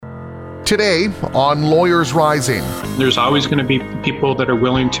Today on Lawyers Rising. There's always going to be people that are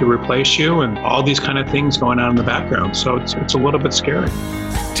willing to replace you and all these kind of things going on in the background. So it's a little bit scary.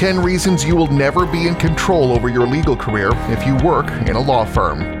 10 reasons you will never be in control over your legal career if you work in a law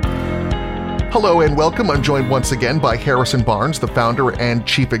firm. Hello and welcome. I'm joined once again by Harrison Barnes, the founder and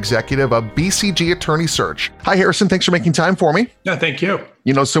chief executive of BCG Attorney Search. Hi, Harrison. Thanks for making time for me. Yeah, thank you.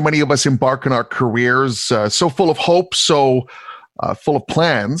 You know, so many of us embark on our careers so full of hope, so full of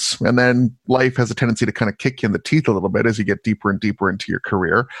plans, and then life has a tendency to kind of kick you in the teeth a little bit as you get deeper and deeper into your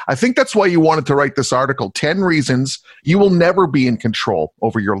career. I think that's why you wanted to write this article, 10 reasons you will never be in control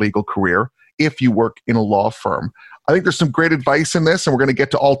over your legal career if you work in a law firm. I think there's some great advice in this, and we're going to get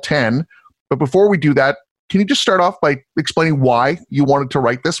to all 10. But before we do that, can you just start off by explaining why you wanted to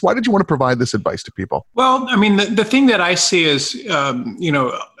write this? Why did you want to provide this advice to people? Well, I mean, the thing that I see is,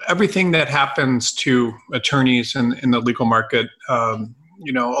 everything that happens to attorneys in the legal market, a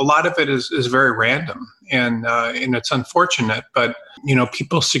lot of it is very random and it's unfortunate. But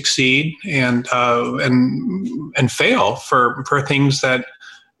people succeed and fail for things that,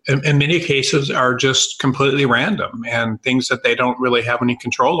 in many cases, are just completely random and things that they don't really have any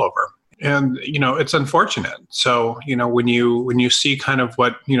control over. And, it's unfortunate. So, when you see kind of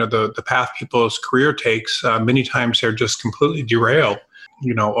what, the path people's career takes, many times they're just completely derailed,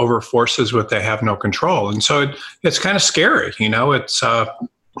 over forces that they have no control. And so it's kind of scary, it's, I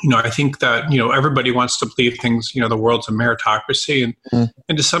think that, everybody wants to believe things, the world's a meritocracy and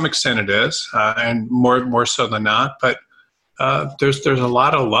to some extent it is, and more so than not. But there's a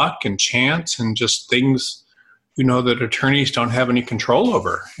lot of luck and chance and just things that attorneys don't have any control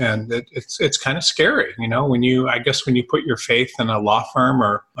over. And it's kind of scary, when you put your faith in a law firm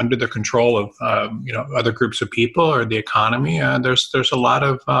or under the control of, other groups of people or the economy, there's a lot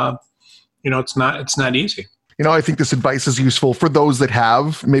of, it's not easy. I think this advice is useful for those that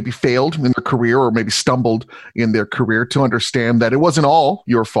have maybe failed in their career or maybe stumbled in their career to understand that it wasn't all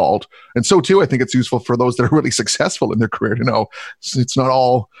your fault. And so too, I think it's useful for those that are really successful in their career to know it's not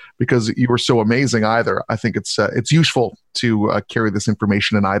all because you were so amazing either. I think it's useful to carry this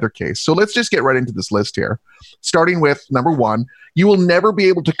information in either case. So let's just get right into this list here. Starting with number 1, you will never be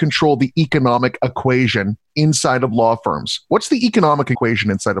able to control the economic equation inside of law firms. What's the economic equation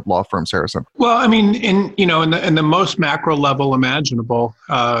inside of law firms, Harrison? Well, I mean, in the most macro level imaginable,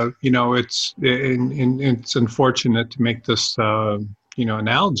 it's unfortunate to make this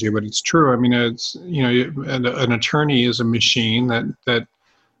analogy, but it's true. I mean, it's an attorney is a machine that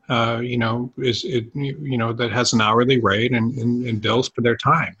has an hourly rate and bills for their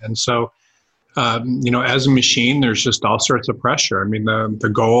time, and so. As a machine, there's just all sorts of pressure. I mean,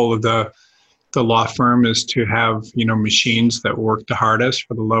 the goal of the law firm is to have, machines that work the hardest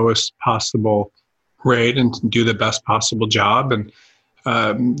for the lowest possible rate and to do the best possible job. And,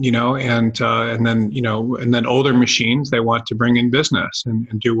 and then older machines, they want to bring in business and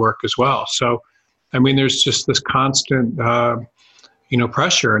do work as well. So, I mean, there's just this constant,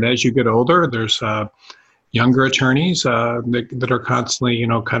 pressure. And as you get older, there's, younger attorneys that are constantly,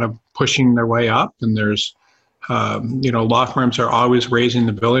 kind of pushing their way up. And there's, law firms are always raising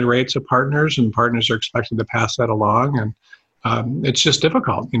the billing rates of partners, and partners are expected to pass that along. And it's just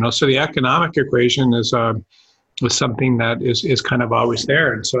difficult, So the economic equation is something that is kind of always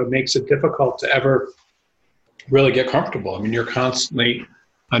there. And so it makes it difficult to ever really get comfortable. I mean, you're constantly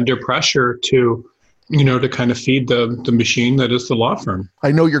under pressure to kind of feed the machine that is the law firm.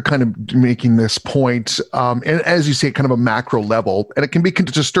 I know you're kind of making this point, and as you say, kind of a macro level, and it can be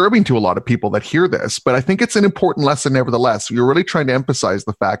disturbing to a lot of people that hear this, but I think it's an important lesson nevertheless. You're really trying to emphasize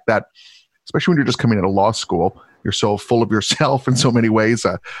the fact that, especially when you're just coming out of law school, you're so full of yourself in so many ways,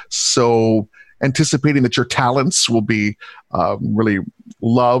 so anticipating that your talents will be really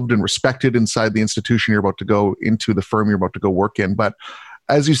loved and respected inside the institution you're about to go into, the firm you're about to go work in. But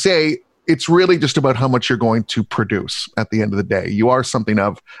as you say, it's really just about how much you're going to produce at the end of the day. You are something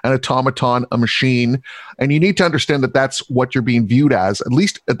of an automaton, a machine, and you need to understand that that's what you're being viewed as, at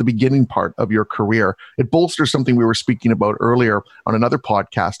least at the beginning part of your career. It bolsters something we were speaking about earlier on another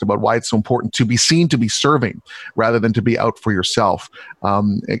podcast about why it's so important to be seen to be serving rather than to be out for yourself. I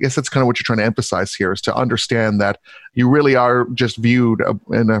guess that's kind of what you're trying to emphasize here, is to understand that you really are just viewed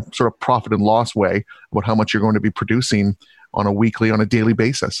in a sort of profit and loss way about how much you're going to be producing on a daily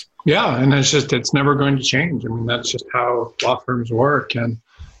basis. Yeah, and it's never going to change. I mean, that's just how law firms work, and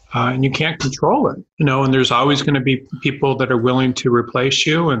you can't control it, and there's always going to be people that are willing to replace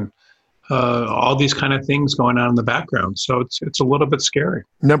you, and all these kind of things going on in the background. So it's a little bit scary.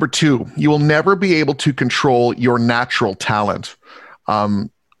 Number 2, you will never be able to control your natural talent.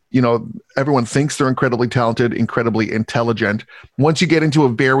 everyone thinks they're incredibly talented, incredibly intelligent. Once you get into a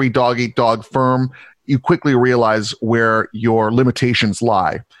very dog-eat-dog firm, you quickly realize where your limitations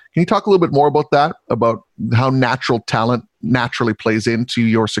lie. Can you talk a little bit more about that, about how natural talent naturally plays into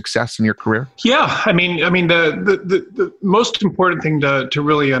your success in your career? Yeah, I mean, the most important thing to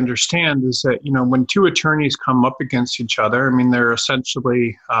really understand is that, when two attorneys come up against each other, I mean, they're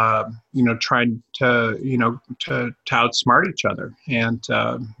essentially, trying to outsmart each other, and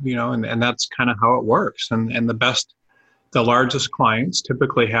and that's kind of how it works. And the largest clients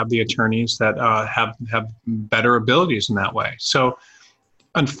typically have the attorneys that have better abilities in that way. So,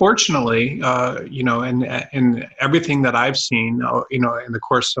 unfortunately, and everything that I've seen, in the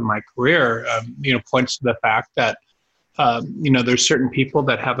course of my career, points to the fact that, there's certain people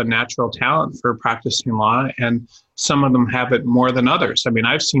that have a natural talent for practicing law, and some of them have it more than others. I mean,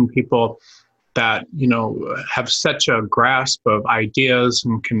 I've seen people that, have such a grasp of ideas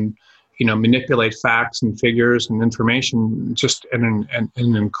and can, manipulate facts and figures and information just in an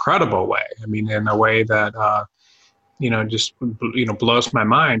incredible way. I mean, in a way that, just, blows my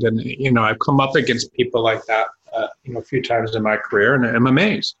mind. And, I've come up against people like that, a few times in my career, and I'm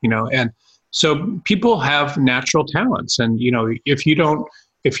amazed, and so people have natural talents. And, if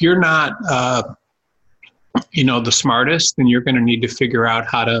you're not, the smartest, then you're going to need to figure out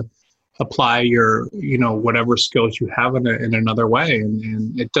how to apply your, whatever skills you have in another way.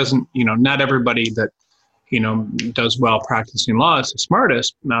 And it doesn't, not everybody that, does well practicing law is the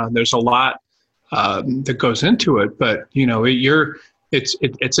smartest. There's a lot that goes into it, but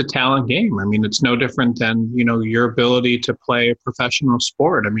it's a talent game. I mean, it's no different than your ability to play a professional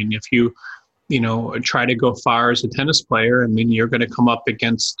sport. I mean, if you try to go far as a tennis player, I mean, you're going to come up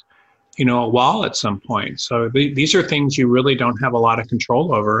against a wall at some point. So these are things you really don't have a lot of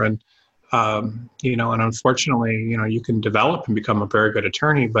control over, and and unfortunately, you can develop and become a very good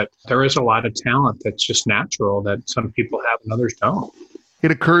attorney, but there is a lot of talent that's just natural that some people have and others don't. It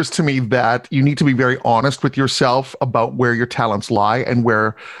occurs to me that you need to be very honest with yourself about where your talents lie and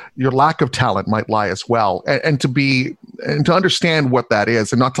where your lack of talent might lie as well. And to understand what that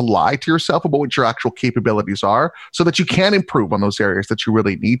is, and not to lie to yourself about what your actual capabilities are, so that you can improve on those areas that you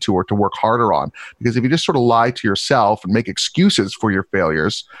really need to, or to work harder on. Because if you just sort of lie to yourself and make excuses for your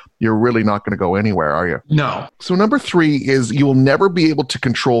failures, you're really not going to go anywhere, are you? No. So number 3 is you will never be able to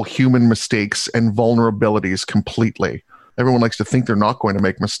control human mistakes and vulnerabilities completely. Everyone likes to think they're not going to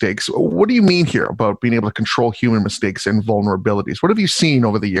make mistakes. What do you mean here about being able to control human mistakes and vulnerabilities? What have you seen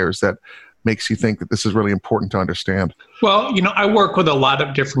over the years that makes you think that this is really important to understand? Well, I work with a lot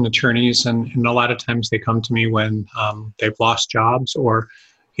of different attorneys, and a lot of times they come to me when they've lost jobs, or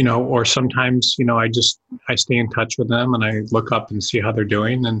sometimes, I stay in touch with them and I look up and see how they're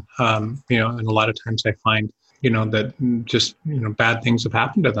doing. And, and a lot of times I find, that just, bad things have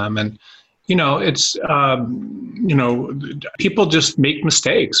happened to them. And, it's, people just make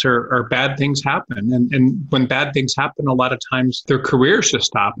mistakes, or bad things happen. And when bad things happen, a lot of times their careers just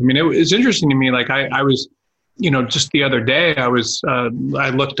stop. I mean, it was interesting to me. Like I was, just the other day, I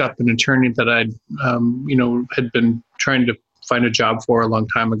looked up an attorney that I'd, had been trying to find a job for a long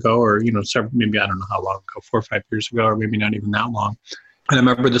time ago, or, maybe, I don't know how long ago, 4 or 5 years ago, or maybe not even that long. And I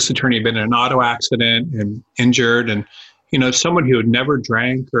remember this attorney had been in an auto accident and injured, and someone who had never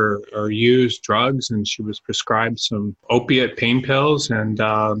drank or used drugs, and she was prescribed some opiate pain pills, and,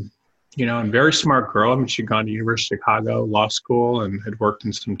 and very smart girl. I mean, she'd gone to University of Chicago Law School and had worked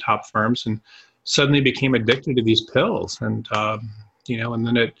in some top firms, and suddenly became addicted to these pills. And, and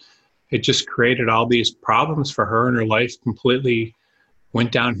then it just created all these problems for her, and her life completely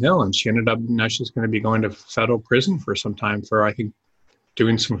went downhill. And she ended up, now she's going to be going to federal prison for some time for, I think,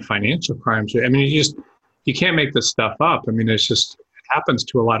 doing some financial crimes. I mean, you can't make this stuff up. I mean, it happens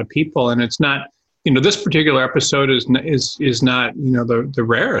to a lot of people, and it's not, this particular episode is not, the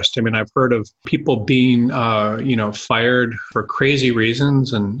rarest. I mean, I've heard of people being, fired for crazy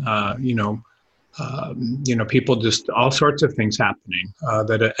reasons, and, people just, all sorts of things happening,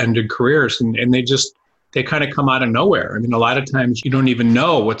 that ended careers, and they kind of come out of nowhere. I mean, a lot of times you don't even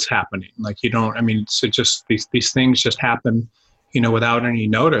know what's happening. Like it's just, these things just happen, without any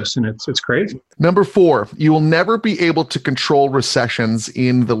notice, and it's crazy. Number 4, you will never be able to control recessions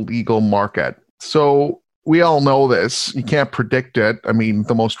in the legal market. So we all know this. You can't predict it. I mean,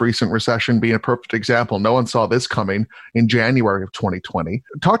 the most recent recession being a perfect example. No one saw this coming in January of 2020.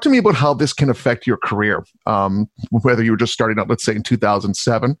 Talk to me about how this can affect your career, whether you were just starting out, let's say in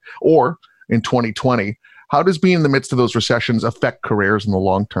 2007 or in 2020. How does being in the midst of those recessions affect careers in the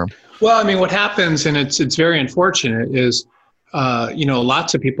long term? Well, I mean, what happens, and it's very unfortunate, is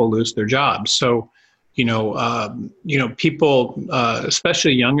lots of people lose their jobs. So, People,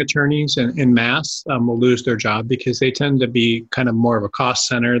 especially young attorneys in mass, will lose their job because they tend to be kind of more of a cost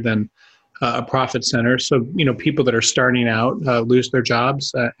center than a profit center. So, people that are starting out lose their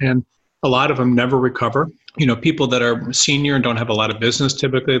jobs, and a lot of them never recover. People that are senior and don't have a lot of business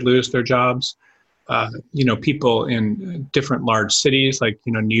typically lose their jobs. People in different large cities, like,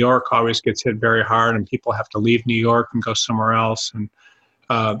 New York always gets hit very hard, and people have to leave New York and go somewhere else. And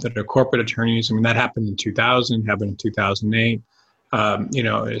that are corporate attorneys. I mean, that happened in 2000, happened in 2008.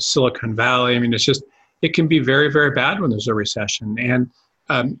 Silicon Valley. I mean, it can be very, very bad when there's a recession. And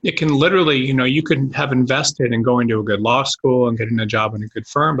it can literally, you could have invested in going to a good law school and getting a job in a good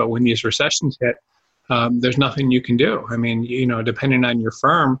firm. But when these recessions hit, there's nothing you can do. I mean, depending on your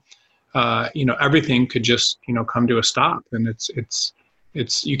firm, everything could just, come to a stop. And it's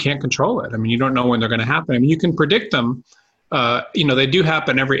you can't control it. I mean, you don't know when they're going to happen. I mean, you can predict them. They do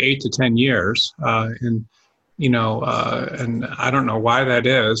happen every 8 to 10 years. And I don't know why that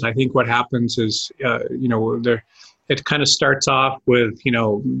is. I think what happens is, it kind of starts off with,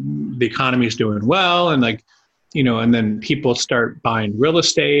 the economy's doing well, and and then people start buying real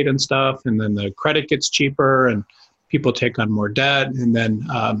estate and stuff, and then the credit gets cheaper and people take on more debt. And then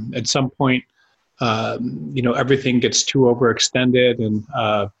at some point, everything gets too overextended, and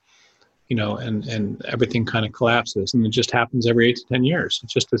and everything kind of collapses, and it just happens every 8 to 10 years.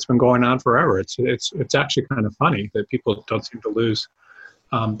 It's been going on forever. It's actually kind of funny that people don't seem to lose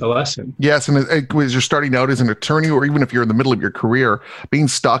the lesson. Yes, and as you're starting out as an attorney, or even if you're in the middle of your career, being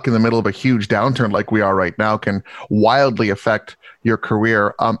stuck in the middle of a huge downturn like we are right now can wildly affect your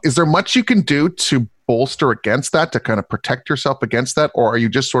career. Is there much you can do to bolster against that, to kind of protect yourself against that, or are you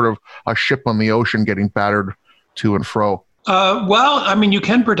just sort of a ship on the ocean getting battered to and fro? Well, I mean, you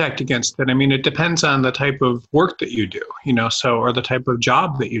can protect against it. I mean, it depends on the type of work that you do, or the type of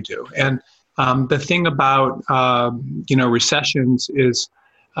job that you do. And the thing about, recessions is,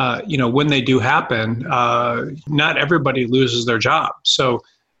 when they do happen, not everybody loses their job. So,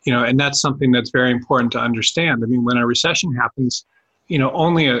 and that's something that's very important to understand. I mean, when a recession happens,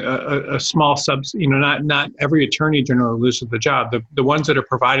 only a small not every attorney generally loses the job. The ones that are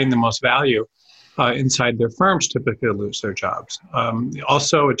providing the most value inside their firms typically lose their jobs.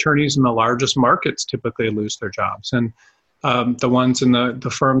 Also, attorneys in the largest markets typically lose their jobs, and the ones in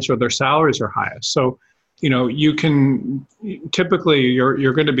the firms where their salaries are highest. So, you can typically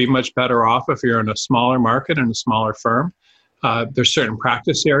you're going to be much better off if you're in a smaller market and a smaller firm. There's certain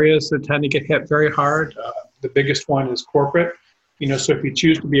practice areas that tend to get hit very hard. The biggest one is corporate. So if you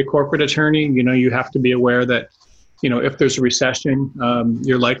choose to be a corporate attorney, you have to be aware that, if there's a recession,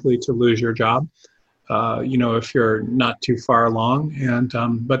 you're likely to lose your job, if you're not too far along. And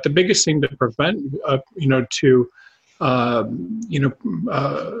but the biggest thing to prevent, to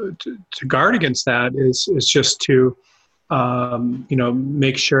guard against that is just to,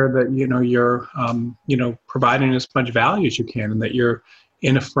 make sure that, you're, providing as much value as you can, and that you're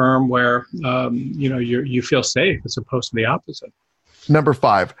in a firm where, you feel safe as opposed to the opposite. Number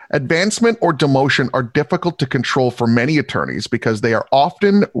 5, advancement or demotion are difficult to control for many attorneys because they are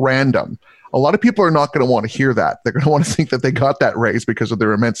often random. A lot of people are not going to want to hear that. They're going to want to think that they got that raise because of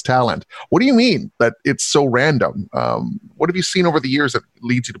their immense talent. What do you mean that it's so random? What have you seen over the years that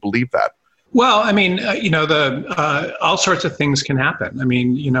leads you to believe that? Well, I mean, all sorts of things can happen. I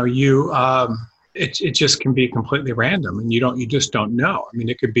mean, it just can be completely random, and you just don't know. I mean,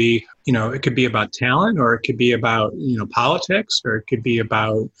 it could be about talent, or it could be about, politics, or it could be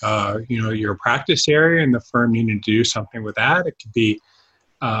about, your practice area and the firm needing to do something with that. It could be,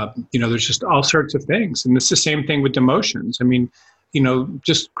 there's just all sorts of things. And it's the same thing with demotions. I mean,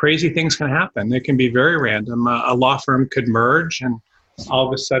 just crazy things can happen. They can be very random. A law firm could merge and all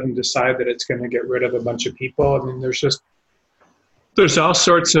of a sudden decide that it's going to get rid of a bunch of people. I mean, there's all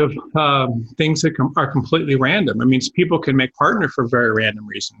sorts of things that are completely random. I mean, people can make partner for very random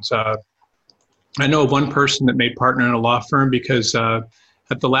reasons. I know of one person that made partner in a law firm because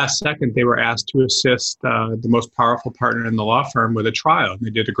at the last second, they were asked to assist the most powerful partner in the law firm with a trial. And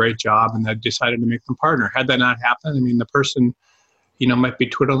they did a great job, and they decided to make them partner. Had that not happened, I mean, the person, might be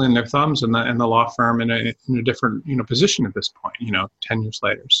twiddling their thumbs in the law firm in a different, position at this point, 10 years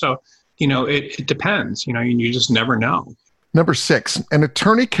later. So, it depends, you just never know. Number 6, an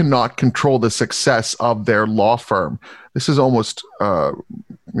attorney cannot control the success of their law firm. This is almost,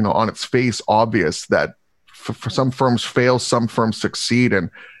 on its face obvious that for some firms fail, some firms succeed. And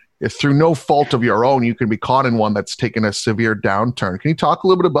if through no fault of your own, you can be caught in one that's taken a severe downturn. Can you talk a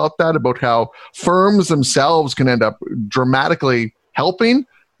little bit about that, about how firms themselves can end up dramatically helping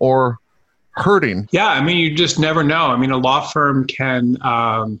or hurting. Yeah, I mean, you just never know. I mean, a law firm can,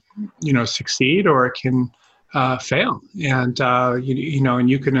 succeed, or it can fail, and and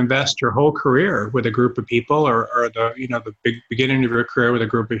you can invest your whole career with a group of people, or the big beginning of your career with a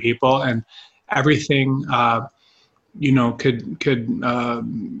group of people, and everything could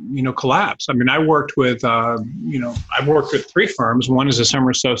collapse. I mean, I worked with three firms. One as a summer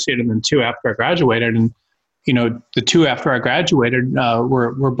associate, and then two after I graduated, and the two after I graduated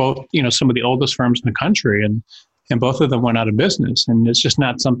were both, some of the oldest firms in the country, and both of them went out of business. And it's just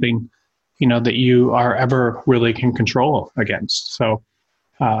not something, that you are ever really can control against. So,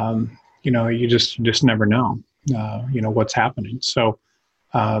 you just never know, what's happening. So,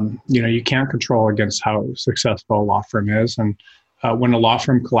 you can't control against how successful a law firm is. And when a law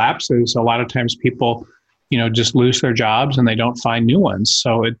firm collapses, a lot of times people, just lose their jobs and they don't find new ones.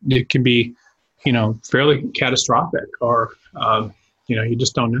 So it can be, fairly catastrophic, or, you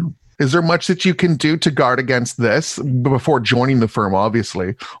just don't know. Is there much that you can do to guard against this before joining the firm,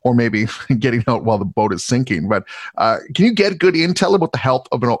 obviously, or maybe getting out while the boat is sinking? But can you get good intel about the health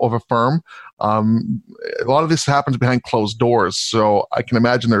of a firm? A lot of this happens behind closed doors. So I can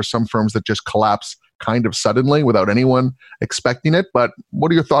imagine there are some firms that just collapse kind of suddenly without anyone expecting it. But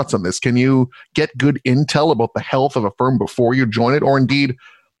what are your thoughts on this? Can you get good intel about the health of a firm before you join it, or indeed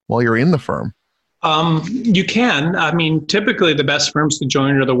while you're in the firm? You can. I mean, typically the best firms to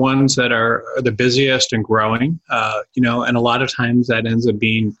join are the ones that are the busiest and growing, and a lot of times that ends up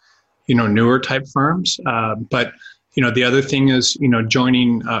being, newer type firms. But, the other thing is,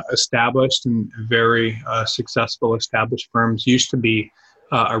 joining established and very successful established firms used to be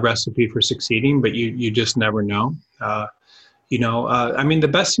a recipe for succeeding, but you just never know. I mean, the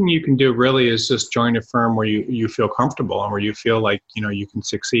best thing you can do really is just join a firm where you feel comfortable and where you feel like, you can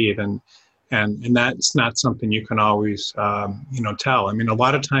succeed. And that's not something you can always, tell. I mean, a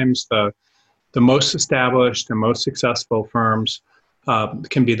lot of times the most established and most successful firms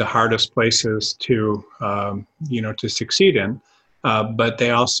can be the hardest places to, to succeed in. But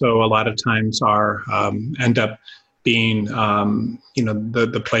they also a lot of times are end up being,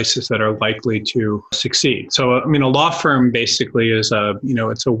 the places that are likely to succeed. So, I mean, a law firm basically is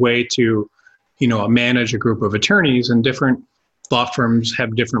it's a way to, manage a group of attorneys, and different law firms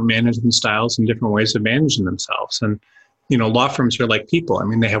have different management styles and different ways of managing themselves. And, law firms are like people. I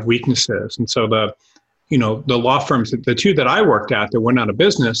mean, they have weaknesses. And so the law firms, the two that I worked at that went out of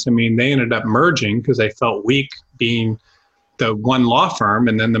business, I mean, they ended up merging because they felt weak being the one law firm.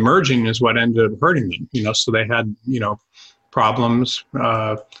 And then the merging is what ended up hurting them, so they had, problems,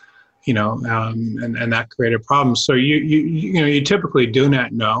 and that created problems. So you typically do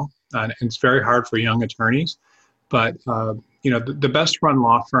not know, and it's very hard for young attorneys, but, the best run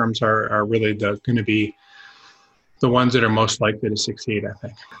law firms are really going to be the ones that are most likely to succeed, I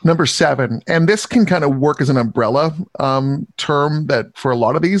think. Number 7, and this can kind of work as an umbrella term that for a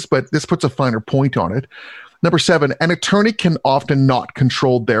lot of these, but this puts a finer point on it. Number 7, an attorney can often not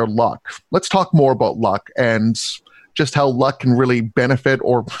control their luck. Let's talk more about luck and just how luck can really benefit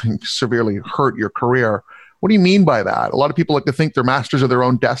or severely hurt your career. What do you mean by that? A lot of people like to think they're masters of their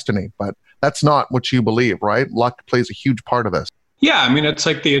own destiny, but that's not what you believe, right? Luck plays a huge part of this. Yeah, I mean, it's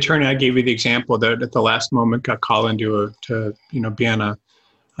like the attorney I gave you the example that at the last moment got called into to be on a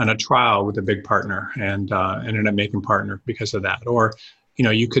trial with a big partner and ended up making partner because of that. Or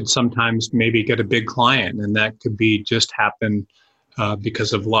you could sometimes maybe get a big client, and that could be just happen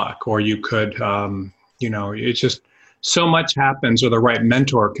because of luck. Or you could it's just so much happens, or the right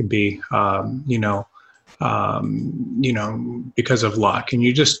mentor could be because of luck, and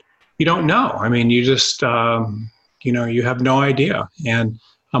you don't know. I mean, you just, you have no idea. And,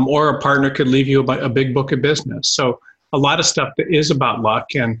 or a partner could leave you a big book of business. So a lot of stuff that is about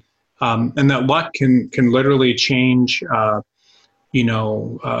luck, and that luck can literally change,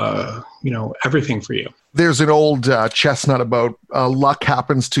 everything for you. There's an old chestnut about luck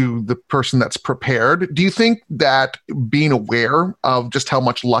happens to the person that's prepared. Do you think that being aware of just how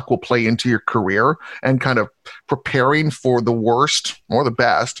much luck will play into your career and kind of preparing for the worst or the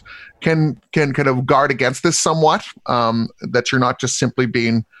best can kind of guard against this somewhat, that you're not just simply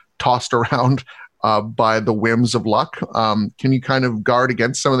being tossed around by the whims of luck? Can you kind of guard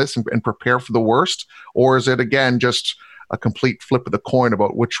against some of this and prepare for the worst? Or is it, again, just a complete flip of the coin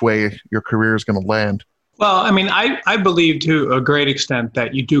about which way your career is going to land? Well, I mean, I believe to a great extent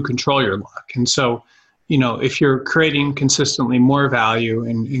that you do control your luck. And so, if you're creating consistently more value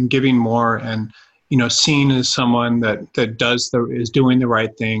and giving more and, seen as someone that is doing the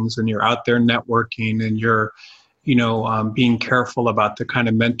right things, and you're out there networking, and you're, being careful about the kind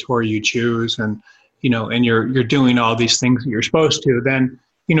of mentor you choose, and, and you're doing all these things that you're supposed to, then,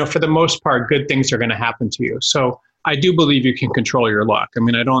 for the most part, good things are going to happen to you. So I do believe you can control your luck. I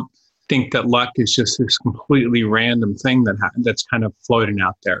mean, I don't think that luck is just this completely random thing that's kind of floating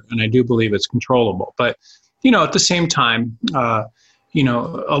out there. And I do believe it's controllable. But, at the same time,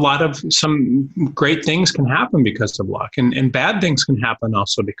 some great things can happen because of luck, and bad things can happen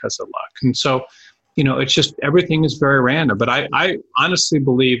also because of luck. And so, it's just everything is very random. But I honestly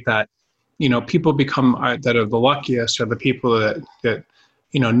believe that, people that are the luckiest are the people that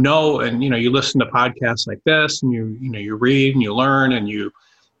know, and, you listen to podcasts like this, and you read and you learn, and you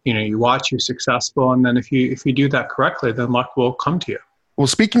watch, you're successful. And then if you do that correctly, then luck will come to you. Well,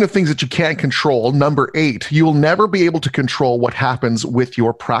 speaking of things that you can't control, number 8, you will never be able to control what happens with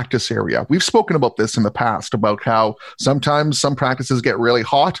your practice area. We've spoken about this in the past, about how sometimes some practices get really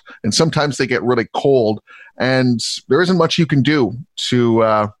hot and sometimes they get really cold, and there isn't much you can do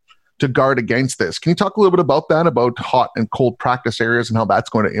to guard against this. Can you talk a little bit about that, about hot and cold practice areas and how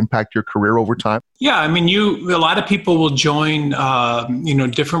that's going to impact your career over time? Yeah, I mean, a lot of people will join,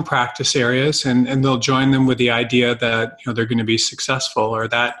 different practice areas, and they'll join them with the idea that, they're going to be successful, or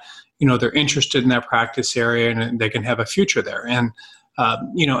that, they're interested in that practice area and they can have a future there. And,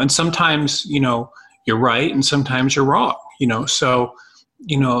 and sometimes, you're right, and sometimes you're wrong, so,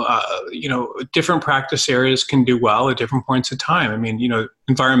 different practice areas can do well at different points of time. I mean,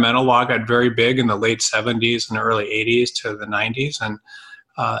 environmental law got very big in the late 70s and early 80s to the 90s,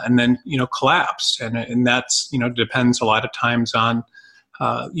 and then, collapsed. And that's, depends a lot of times on,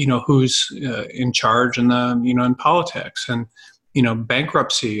 who's in charge in in politics, and,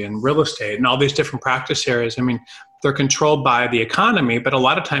 bankruptcy and real estate and all these different practice areas. I mean, they're controlled by the economy, but a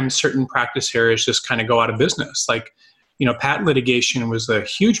lot of times certain practice areas just kind of go out of business. Like, patent litigation was a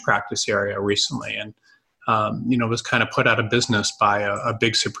huge practice area recently, and, was kind of put out of business by a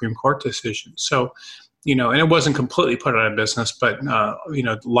big Supreme Court decision. So, and it wasn't completely put out of business, but,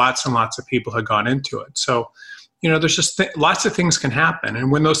 lots and lots of people had gone into it. So, there's just lots of things can happen.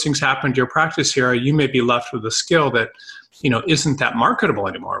 And when those things happen to your practice area, you may be left with a skill that, isn't that marketable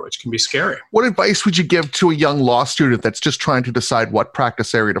anymore, which can be scary. What advice would you give to a young law student that's just trying to decide what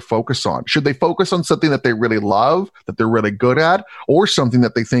practice area to focus on? Should they focus on something that they really love, that they're really good at, or something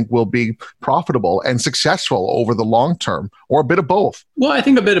that they think will be profitable and successful over the long term, or a bit of both? Well, I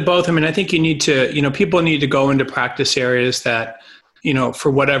think a bit of both. I mean, I think you need to, people need to go into practice areas that, for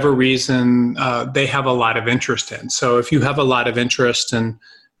whatever reason, they have a lot of interest in. So if you have a lot of interest in,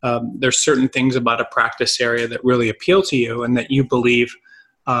 there's certain things about a practice area that really appeal to you and that you believe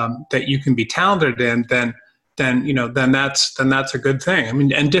that you can be talented in, then that's a good thing. I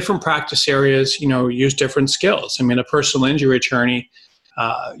mean, and different practice areas, use different skills. I mean, a personal injury attorney,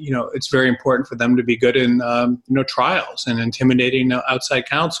 it's very important for them to be good in, trials and intimidating outside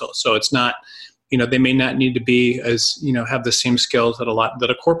counsel. So it's not, they may not need to be as, have the same skills that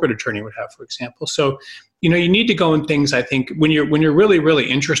a corporate attorney would have, for example. So, you need to go in things, I think, when you're really, really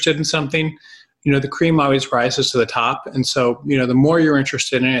interested in something, the cream always rises to the top. And so, the more you're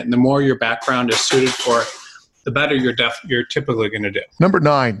interested in it and the more your background is suited for it, the better you're typically going to do. Number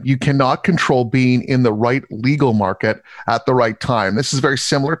 9, you cannot control being in the right legal market at the right time. This is very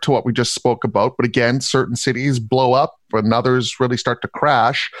similar to what we just spoke about, but again, certain cities blow up and others really start to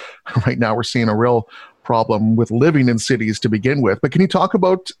crash. Right now, we're seeing a real problem with living in cities to begin with. But can you talk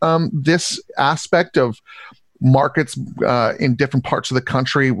about this aspect of markets in different parts of the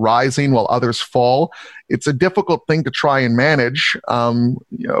country rising while others fall? It's a difficult thing to try and manage.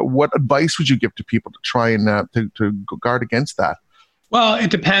 What advice would you give to people to try and to guard against that? Well,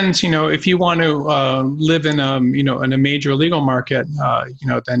 it depends. If you want to live in in a major legal market,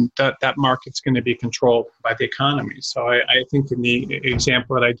 then that market's going to be controlled by the economy. So I think in the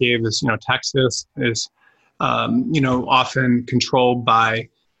example that I gave is, Texas is, often controlled by,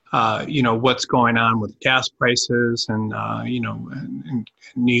 what's going on with gas prices, and in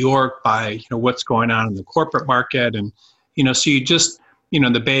New York by what's going on in the corporate market, and so you just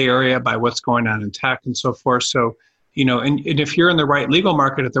the Bay Area by what's going on in tech and so forth. So. And if you're in the right legal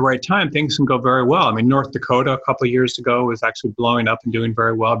market at the right time, things can go very well. I mean, North Dakota a couple of years ago was actually blowing up and doing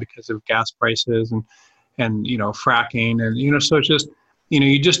very well because of gas prices and fracking. And, so it's just,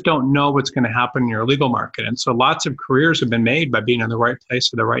 you just don't know what's going to happen in your legal market. And so lots of careers have been made by being in the right place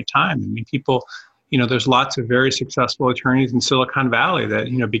at the right time. I mean, people, there's lots of very successful attorneys in Silicon Valley that,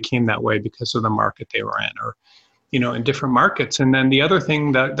 became that way because of the market they were in, or, in different markets. And then the other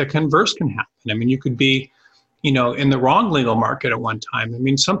thing that the converse can happen. I mean, you could be, in the wrong legal market at one time. I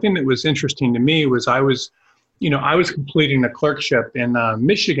mean, something that was interesting to me was I was completing a clerkship in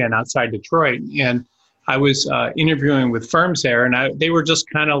Michigan outside Detroit, and I was interviewing with firms there, and they were just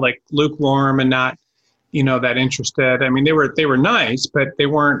kind of like lukewarm and not, that interested. I mean, they were nice, but they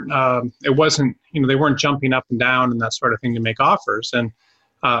weren't. It wasn't. They weren't jumping up and down and that sort of thing to make offers. And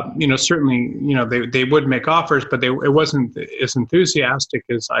certainly, they would make offers, but it wasn't as enthusiastic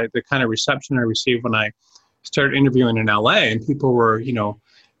as the kind of reception I received when I started interviewing in LA, and people were,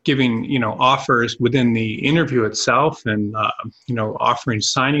 giving, offers within the interview itself, and, offering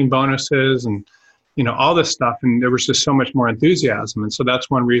signing bonuses and, all this stuff. And there was just so much more enthusiasm. And so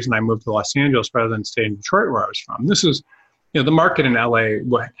that's one reason I moved to Los Angeles rather than stay in Detroit, where I was from. This is, the market in LA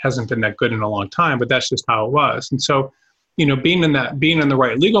hasn't been that good in a long time, but that's just how it was. And so, being in the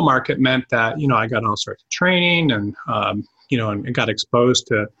right legal market meant that, I got all sorts of training and, and got exposed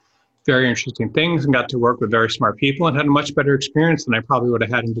to very interesting things and got to work with very smart people and had a much better experience than I probably would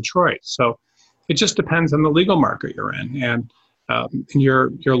have had in Detroit. So it just depends on the legal market you're in. And your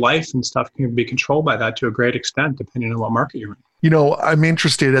life and stuff can be controlled by that to a great extent, depending on what market you're in. I'm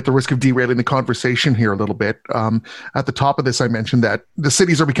interested, at the risk of derailing the conversation here a little bit. At the top of this, I mentioned that the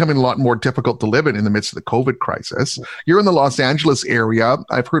cities are becoming a lot more difficult to live in the midst of the COVID crisis. You're in the Los Angeles area.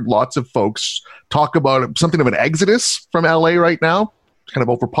 I've heard lots of folks talk about something of an exodus from LA right now. It's kind of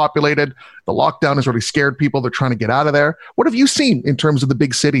overpopulated. The lockdown has really scared people. They're trying to get out of there. What have you seen in terms of the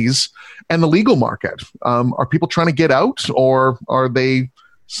big cities and the legal market? Are people trying to get out, or are they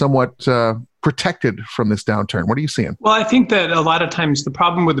somewhat protected from this downturn? What are you seeing? Well, I think that a lot of times the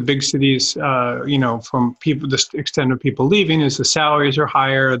problem with the big cities, from people, the extent of people leaving, is the salaries are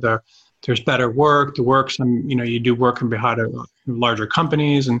higher, there's better work, you do work on behalf of larger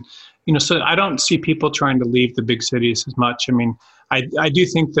companies. And, so I don't see people trying to leave the big cities as much. I mean, I do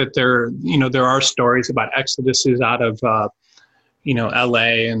think that there are stories about exoduses out of,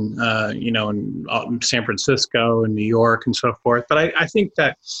 LA and, and San Francisco and New York and so forth. But I think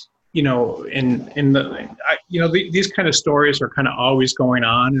that, these kind of stories are kind of always going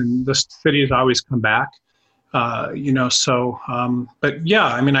on, and the cities always come back, but yeah,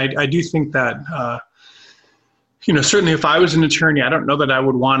 I mean, I do think that, certainly if I was an attorney, I don't know that I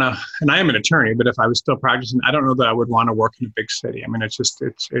would want to, and I am an attorney, but if I was still practicing, I don't know that I would want to work in a big city. I mean,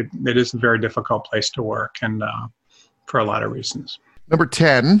 it is a very difficult place to work, and for a lot of reasons. Number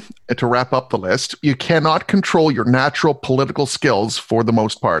 10, to wrap up the list, you cannot control your natural political skills for the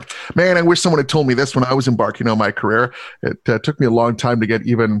most part. Man, I wish someone had told me this when I was embarking on my career. It took me a long time to get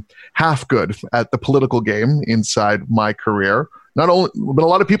even half good at the political game inside my career. Not only, but a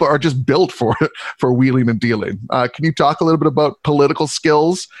lot of people are just built for wheeling and dealing. Can you talk a little bit about political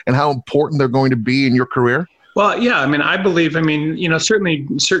skills and how important they're going to be in your career? Well, yeah, I mean, I believe, certainly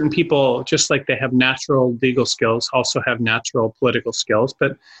certain people, just like they have natural legal skills, also have natural political skills.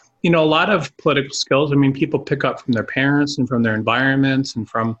 But, a lot of political skills, people pick up from their parents and from their environments and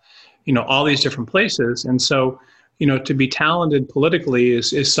from, all these different places. And so, to be talented politically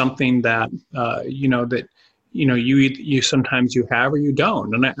is something that, you sometimes you have or you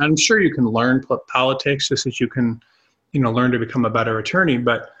don't. And I'm sure you can learn politics just as you can, learn to become a better attorney.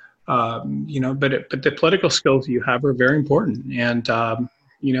 But the political skills you have are very important, and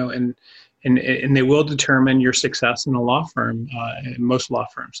and they will determine your success in a law firm, in most law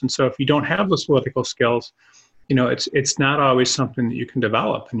firms. And so if you don't have those political skills, it's not always something that you can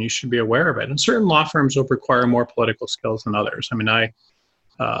develop, and you should be aware of it. And certain law firms will require more political skills than others. I mean,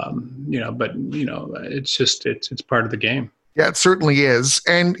 it's just, it's part of the game. Yeah, it certainly is.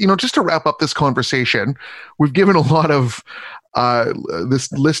 And, just to wrap up this conversation, we've given a lot of this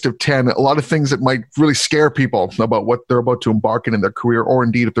list of 10, a lot of things that might really scare people about what they're about to embark in their career, or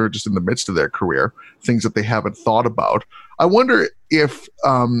indeed if they're just in the midst of their career, things that they haven't thought about. I wonder if,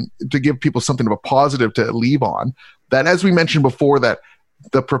 to give people something of a positive to leave on, that as we mentioned before, that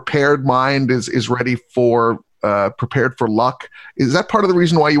the prepared mind is ready for, prepared for luck. Is that part of the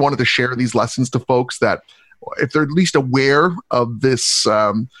reason why you wanted to share these lessons to folks, that if they're at least aware of this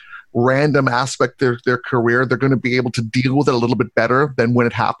random aspect of their career, they're going to be able to deal with it a little bit better than when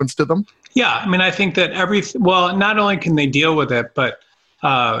it happens to them? Yeah, I mean, I think that not only can they deal with it, but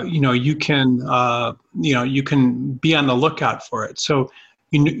you can be on the lookout for it. So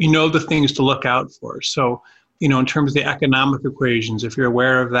the things to look out for. So in terms of the economic equations, if you're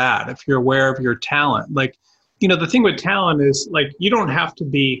aware of that, if you're aware of your talent, the thing with talent is you don't have to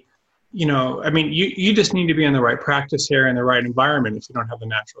be. You just need to be in the right practice area and the right environment if you don't have the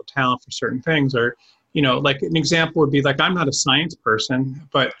natural talent for certain things. Or, an example would be I'm not a science person,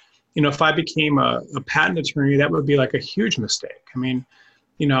 but, if I became a patent attorney, that would be a huge mistake. I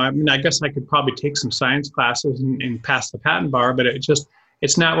guess I could probably take some science classes and pass the patent bar, but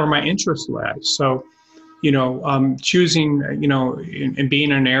it's not where my interest lies. So, choosing, and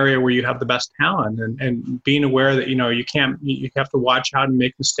being in an area where you have the best talent, and being aware that, you have to watch out and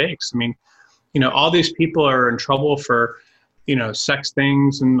make mistakes. all these people are in trouble for, sex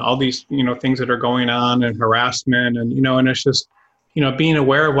things and all these, things that are going on and harassment and, and it's just, being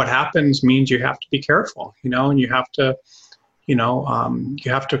aware of what happens means you have to be careful, and you have to, you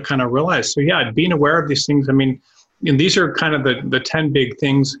have to kind of realize. So yeah, being aware of these things. I mean, and these are kind of the 10 big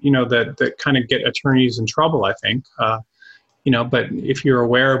things, that kind of get attorneys in trouble, I think. But if you're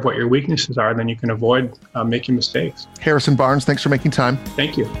aware of what your weaknesses are, then you can avoid making mistakes. Harrison Barnes, thanks for making time.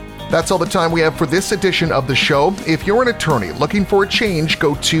 Thank you. That's all the time we have for this edition of the show. If you're an attorney looking for a change,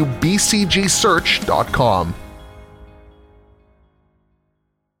 go to bcgsearch.com.